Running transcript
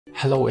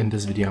Hello, in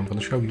this video I'm going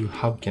to show you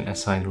how you can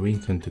assign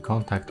ringtone to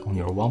contact on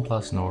your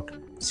OnePlus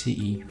Nord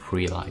CE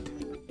free Lite.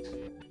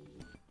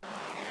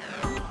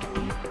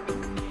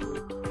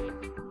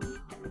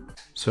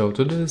 So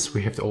to do this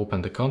we have to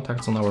open the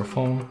contacts on our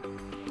phone,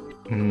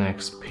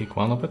 next pick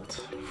one of it,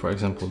 for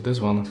example this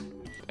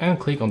one, and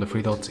click on the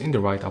three dots in the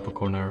right upper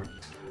corner.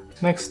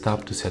 Next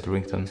tap to set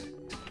ringtone.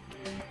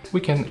 We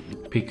can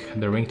pick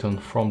the ringtone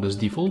from these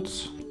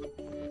defaults,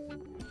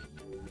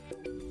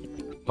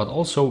 but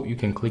also you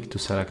can click to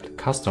select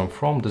custom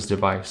from this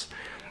device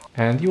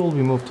and you will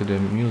be moved to the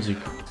music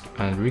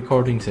and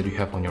recordings that you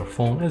have on your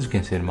phone. As you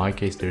can see, in my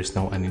case there is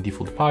no any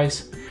default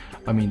files.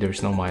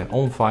 There's no my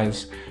own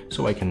files,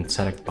 so I can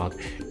select, but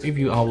if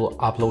you will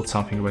upload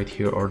something right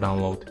here or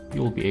download,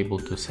 you will be able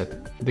to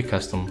set the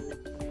custom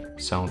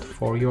sound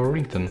for your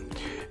ringtone,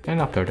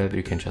 and after that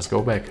you can just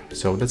go back.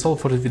 So that's all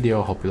for this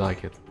video. Hope you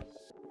like it.